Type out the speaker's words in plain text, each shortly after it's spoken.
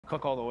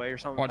cook all the way or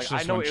something. Watch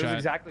Like, this I know one, it was chat.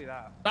 exactly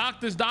that.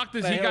 Doctors,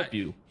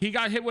 you. he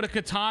got hit with a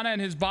katana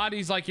and his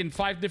body's like in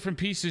 5 different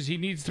pieces. He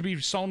needs to be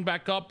sewn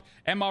back up.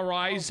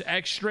 MRIs,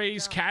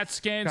 X-rays, CAT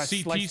scans, Got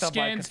CT sliced up by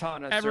scans,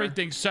 katana,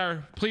 everything,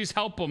 sir. Please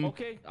help him.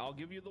 Okay, I'll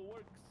give you the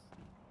works.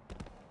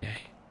 Yeah.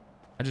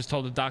 I just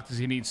told the doctors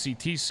he needs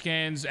CT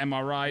scans,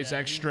 MRIs, Yeah,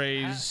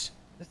 X-rays.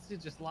 This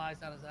dude just lies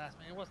out his ass,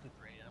 man. It wasn't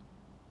 3 a.m.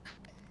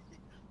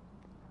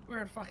 We're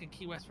in fucking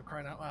Key West, for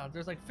crying out loud.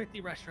 There's like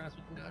 50 restaurants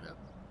we can go to.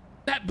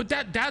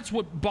 That's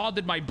what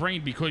bothered my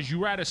brain, because you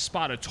were at a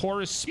spot, a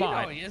tourist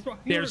spot. You know he is.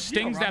 There's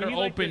things that are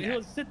open.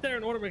 He'll sit there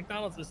and order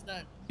McDonald's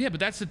instead. Yeah, but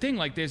that's the thing.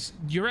 Like,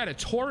 you're at a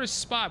tourist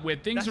spot where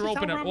things are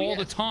open all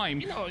the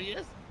time. You know he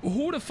is.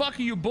 Who the fuck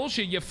are you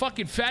bullshit? Your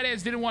fucking fat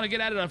ass didn't want to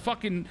get out of the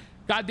fucking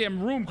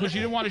goddamn room because you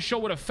didn't want to show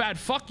what a fat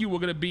fuck you were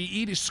gonna be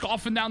eating,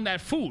 scoffing down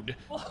that food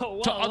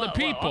to other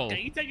people.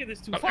 Okay, you taking this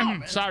too far,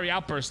 man. Sorry,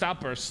 outburst.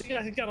 You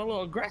guys got a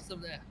little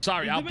aggressive there.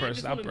 Sorry,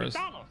 outburst.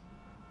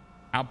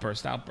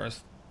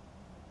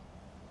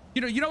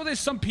 You know, there's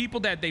some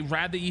people that they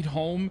rather eat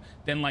home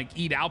than like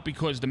eat out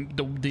because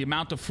the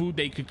amount of food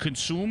they could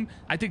consume.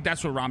 I think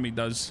that's what Ramee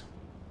does.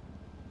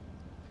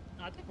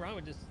 I think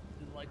Ramee just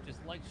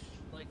likes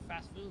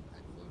fast food.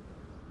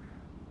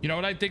 You know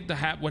what I think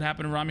what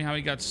happened to Ramee, how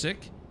he got sick?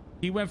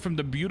 He went from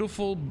the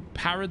beautiful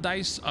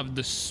paradise of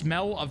the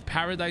smell of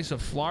paradise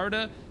of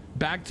Florida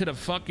back to the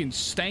fucking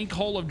stank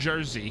hole of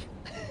Jersey.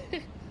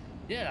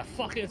 Yeah,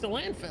 fucking, it's a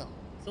landfill.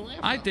 It's a landfill.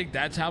 I think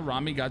that's how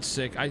Ramee got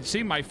sick. I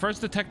see my first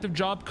detective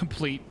job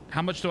complete.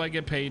 How much do I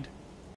get paid?